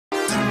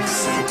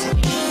Hold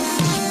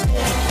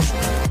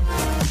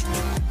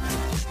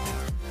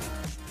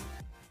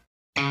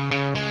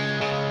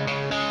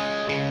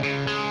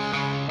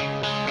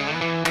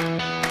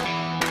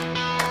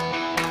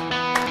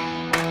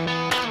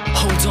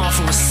on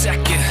for a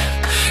second.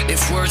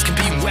 If words can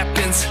be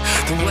weapons,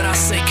 then what I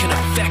say can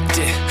affect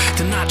it.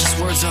 They're not just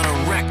words on a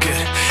record,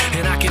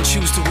 and I can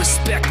choose to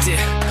respect it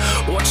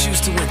or choose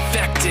to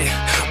infect it.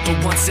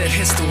 But once it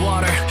hits the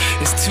water,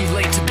 it's too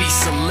late to be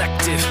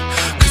selective.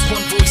 Cause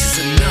one voice is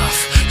enough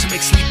to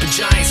make sleeping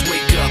giants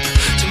wake up,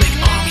 to make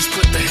armies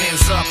put their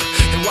hands up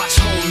and watch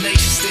whole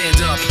nations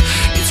stand up.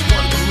 It's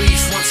one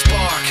belief, one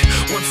spark,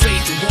 one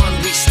faith and one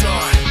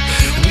restart,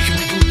 and we can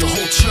reboot the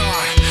whole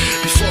chart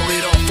before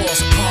it all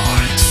falls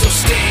apart. So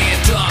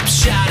stand up,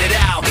 shout it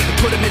out, and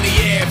put them in the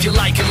air if you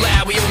like it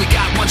loud. We only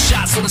got one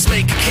shot, so let's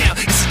make it count.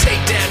 It's a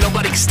takedown,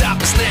 nobody can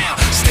stop us now.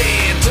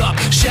 Stand up,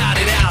 shout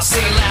it out,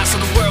 sing it loud so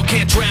the world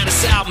can't drown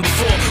us out. And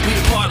before we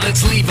depart,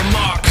 let's leave a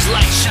mark, cause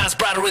light shines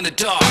brighter in the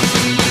dark.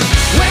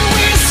 When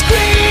we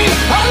scream,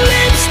 our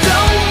lips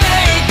don't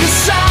make a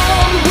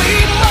sound. We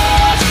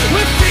march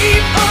with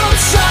feet on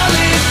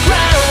solid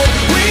ground.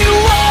 We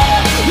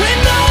walk when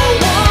no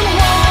one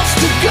wants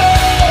to go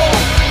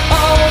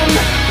on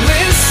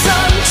this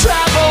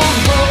untraveled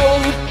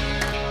road.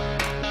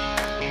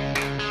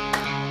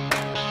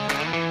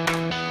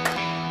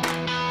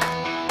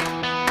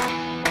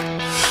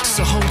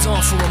 So hold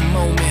on for a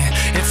moment.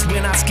 If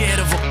we're not scared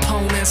of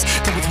opponents,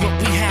 then with what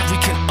we have we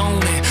can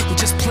own it. We'll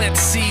just plant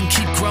the seed and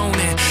keep growing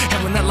it.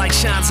 And when that light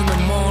shines in the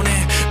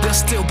morning, they'll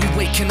still be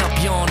waking up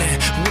yawning.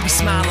 We'll be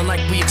smiling like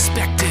we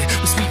expected,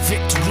 with sweet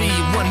victory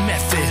in one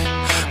method.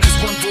 Cause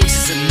one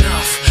voice is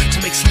enough to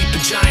make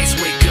sleeping giants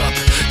wake up,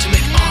 to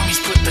make armies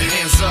put their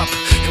hands up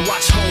and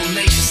watch whole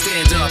nations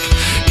stand up.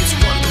 It's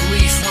one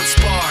belief, one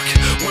spark,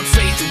 one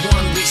faith and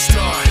one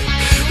restart,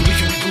 and we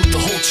can reboot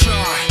the whole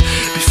chart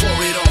before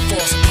it all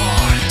falls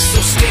apart. So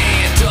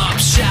stand up,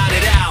 shout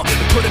it out,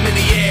 and put them in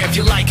the air if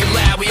you like it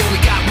loud. We only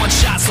got one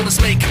shot, so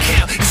let's make it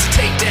count. It's a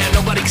takedown,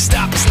 nobody can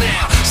stop us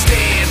now.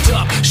 Stand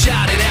up,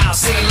 shout it out,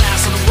 sing it loud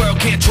so the world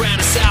can't drown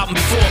us out. And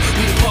before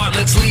we depart,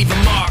 let's leave a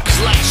mark, cause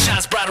light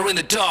shines brighter in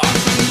the dark.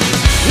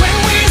 When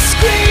we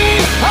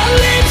scream, our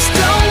lips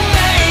don't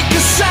make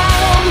a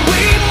sound.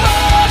 We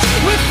march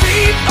with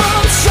feet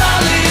on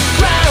solid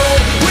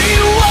ground. We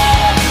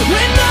walk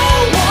when no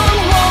one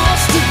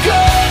wants to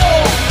go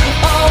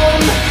on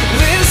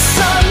this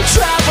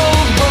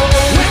untraveled road.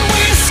 When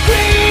we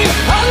scream,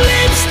 our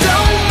lips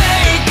don't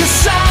make a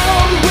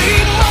sound. We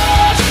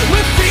march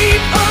with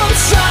feet on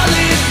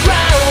solid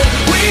ground.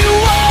 We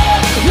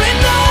walk when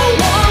no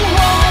one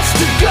wants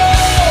to go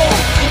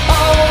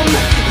on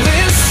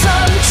this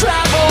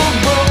untraveled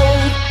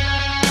road.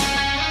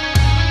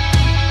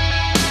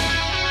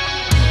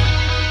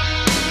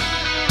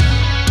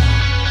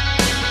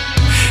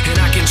 And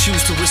I can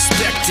choose to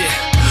respect it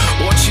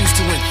or choose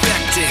to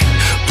infect it.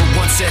 But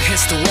once it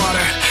hits the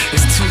water,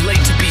 it's too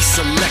late to be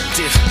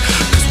selective.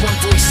 Cause one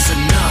voice is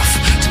enough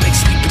to make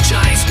sleeping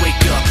giants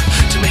wake up,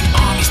 to make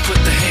armies put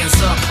their hands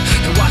up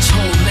and watch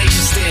whole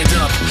nations stand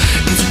up.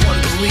 It's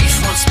one belief,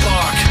 one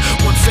spark,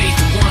 one faith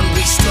and one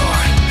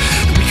restart,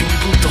 and we can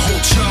reboot the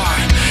whole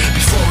chart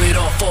before it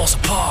all falls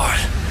apart.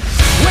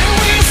 When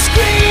we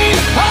scream,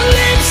 our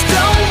lips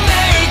don't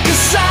make a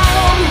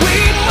sound. We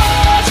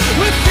march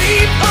with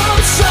feet on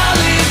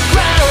solid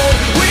ground.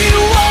 We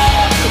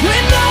walk when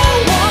no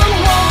one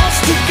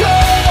wants to go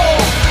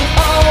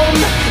on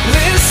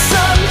this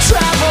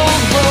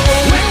untraveled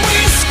road. When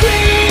we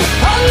scream,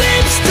 our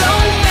lips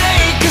don't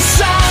make a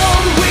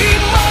sound. We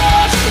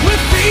march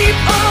with feet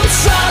on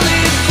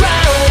solid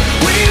ground.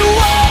 We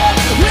walk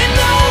when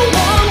no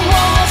one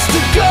wants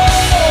to go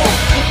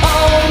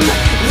on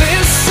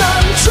this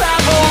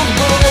untraveled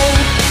road.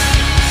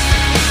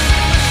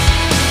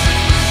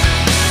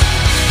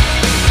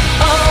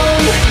 On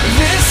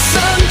this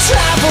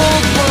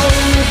untraveled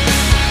road.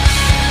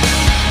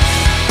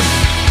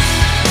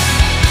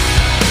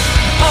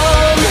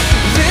 On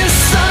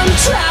this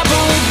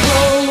untraveled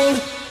road.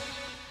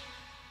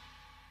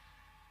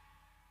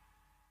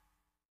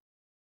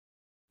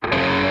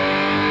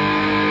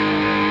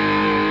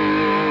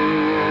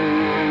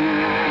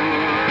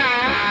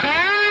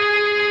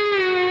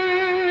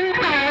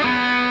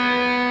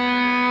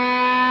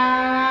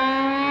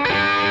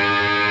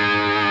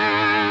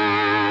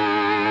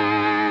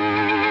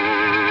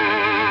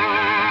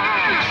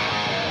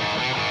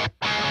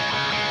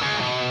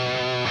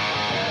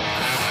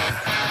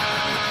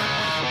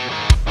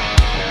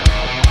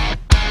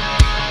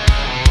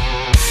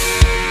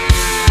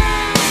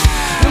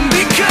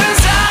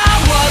 Because I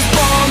was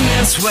born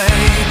this way,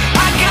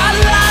 I got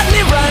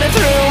lightning running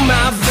through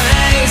my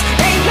veins.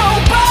 Ain't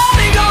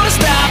nobody gonna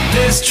stop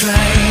this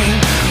train.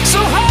 So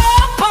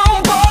hop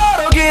on board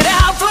or get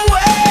out the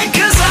way.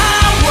 Cause I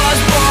was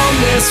born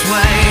this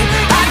way,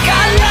 I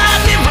got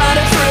lightning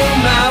running through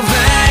my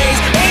veins.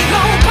 Ain't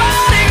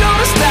nobody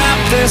gonna stop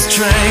this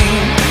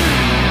train.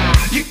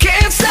 You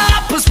can't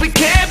stop us, we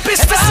can't be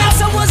stopped. Ever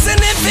since I was an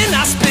infant,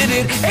 I spit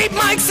it. 8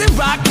 mics and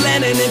rock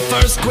Lennon in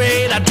first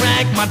grade. I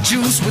drank my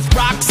juice with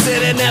rocks in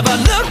it. Never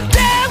looked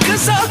down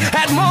cause I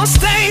had more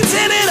stains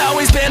in it.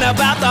 Always been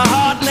about the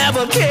heart,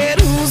 never cared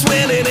who's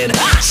winning it.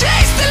 I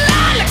chased the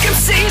line like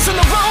MCs on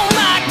the wrong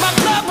mic. My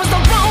blood was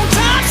the wrong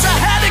type, so I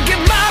had to give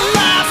my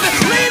life and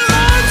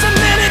relearn the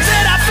minutes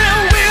that I feel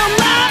real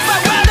life.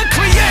 I'd rather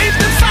create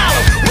than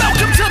follow.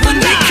 Welcome to the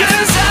night.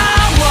 Because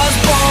I was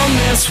born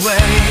this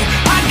way.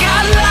 I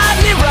got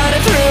lightning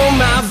running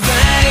through my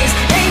veins.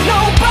 Ain't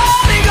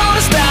nobody gonna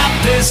stop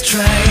this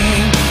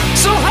train.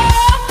 So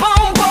hop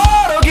on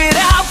board or get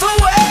out the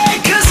way.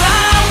 Cause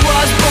I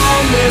was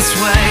born this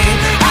way.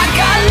 I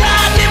got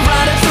lightning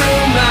running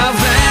through my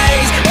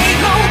veins.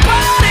 Ain't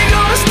nobody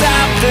gonna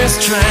stop this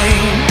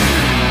train.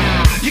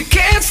 You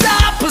can't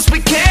stop us, we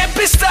can't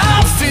be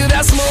stopped. Feel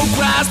that smoke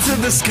rise to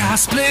the sky.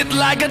 Split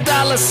like a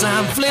dollar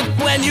sign. Flip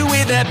when you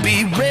hear that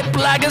beat. Rip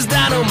like it's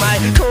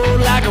dynamite.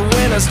 Cold like a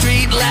winter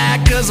street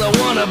light. Cause I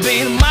wanna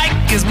be. The mic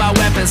is my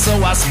weapon, so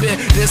I spit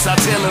this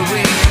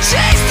artillery.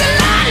 Chase the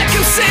line like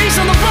MCs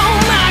on the wrong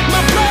mic.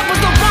 My blood was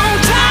the wrong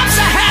time,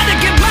 so I had to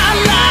give my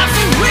life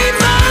and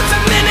relearn the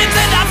minute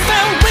that I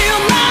felt real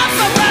life.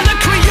 I'd rather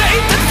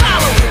create than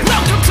follow.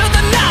 Welcome to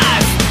the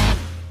knife.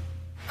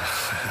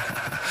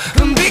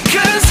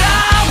 Because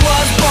I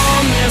was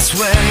born this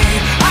way.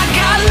 I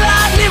got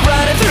lightning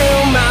running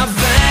through my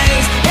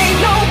veins. Ain't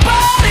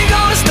nobody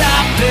gonna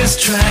stop this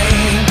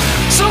train.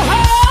 So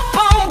hop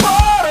on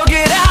board or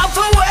get out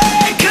the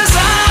way. Cause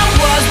I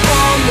was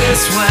born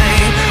this way.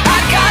 I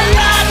got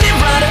lightning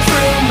running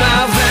through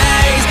my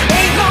veins.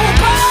 Ain't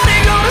nobody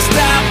gonna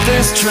stop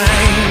this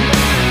train.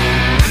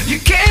 You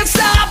can't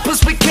stop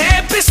us, we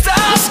can't be stopped.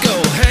 Let's go.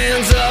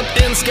 Hands up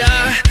in the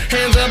sky.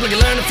 Hands up like you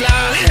learn to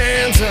fly.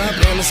 Hands up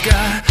in the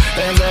sky.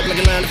 Hands up like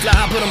you learn to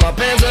fly. Put them up.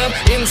 Hands up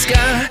in the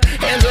sky.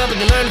 Hands up like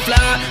you learn to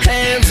fly.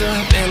 Hands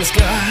up in the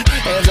sky.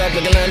 Hands up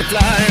like you learn to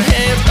fly.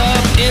 Hands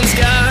up in the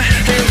sky.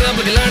 Hands up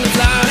like you learn to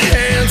fly.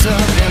 Hands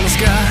up in the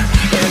sky.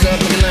 Hands up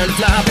like you learn to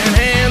fly. And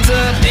hands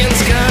up in the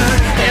sky.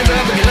 Hands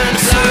up like you learn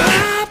to fly.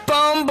 Hop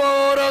on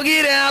board or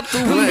get out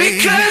the way.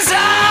 Because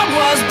I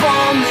was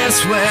born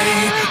this way.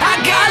 I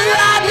got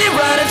lightning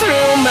running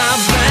through my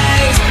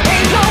veins.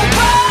 Ain't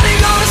nobody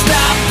gonna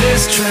stop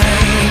this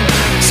train.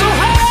 So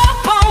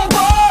hop on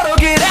board or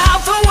get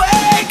out the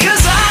way.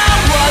 Cause I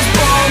was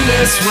born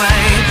this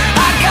way.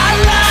 I got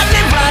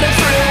lightning running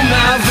through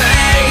my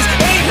veins.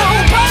 Ain't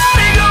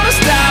nobody gonna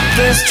stop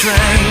this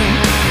train.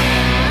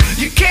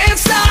 You can't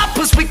stop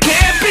us, we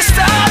can't be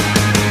stopped.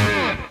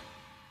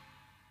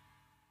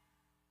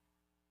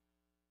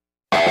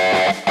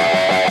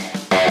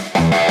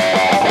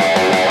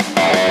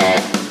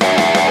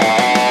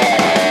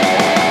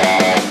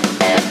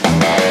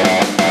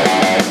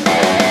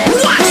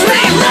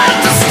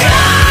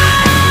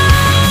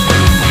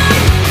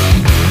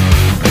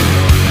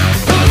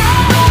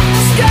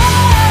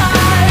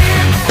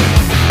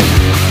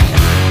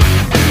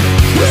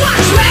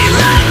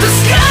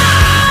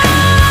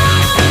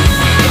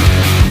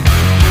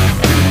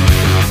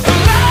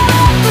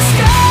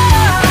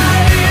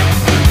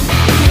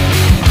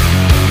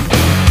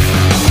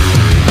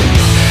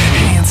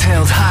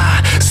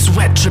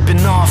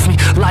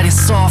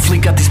 Softly,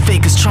 got these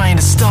fakers trying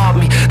to stop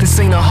me. This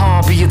ain't a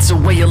hobby, it's a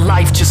way of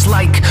life. Just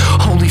like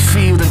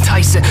Holyfield and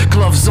Tyson,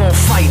 gloves on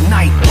fight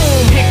night.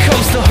 Boom, here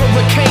comes the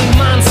hurricane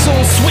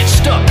monsoon.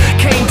 Switched up,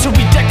 came to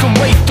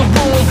redecorate the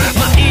room.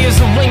 My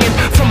ears are ringing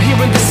from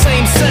hearing the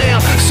same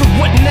sound. So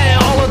what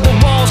now? All of the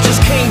walls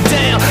just came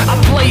down. I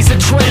blaze a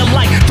trail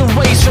like the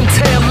rays from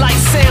tail light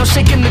sound,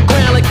 shaking the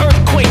ground like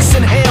earthquakes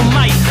and hail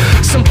might.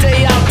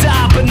 Someday I'll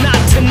die, but not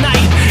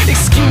tonight.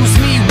 Excuse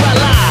me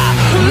while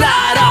I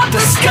light up the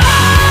sky.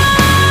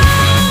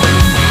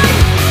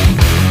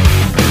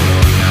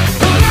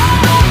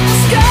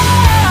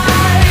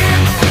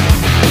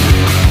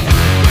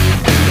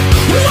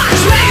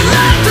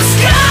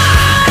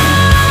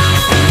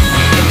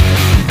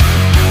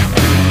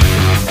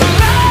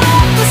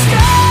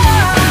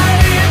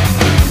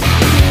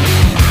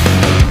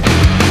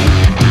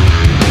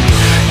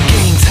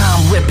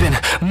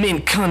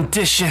 Mint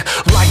condition,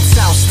 lights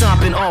out,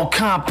 stomping all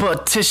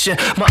competition.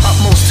 My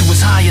utmost to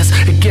his highest,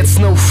 it gets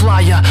no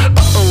flyer.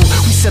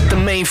 We set the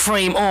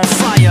mainframe on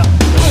fire.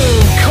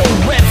 Boom, cold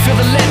red, feel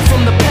the lead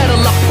from the pedal.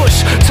 I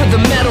push to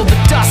the metal, the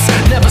dust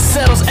never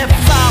settles.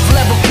 F5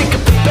 level, kick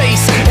up the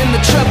bass and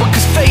the treble.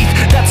 Cause faith,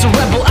 that's a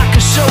rebel, I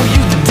can show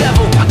you the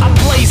devil. I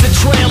blaze a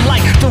trail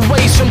like the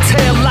rays from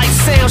tail light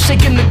sound,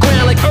 shaking the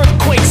ground like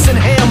earthquakes and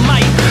hail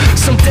might.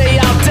 Someday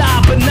I'll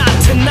die, but not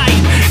tonight.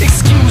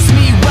 Excuse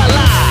me while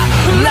I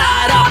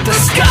light up the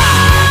sky.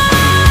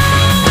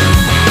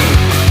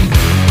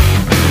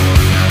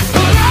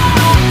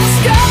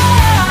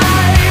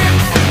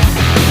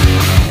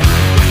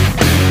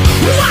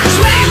 Watch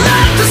me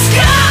light the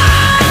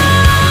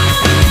sky.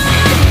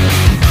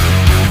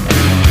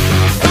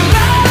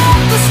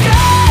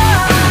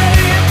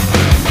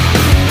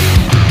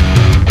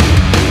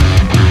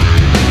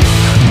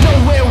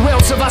 Nowhere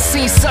else have I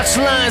seen such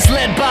lines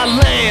led by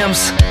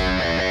lambs.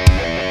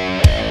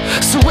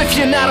 So if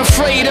you're not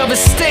afraid of it,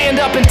 stand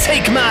up and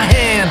take my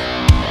hand.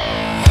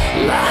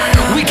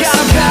 We got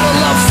a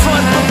battle up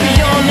front, but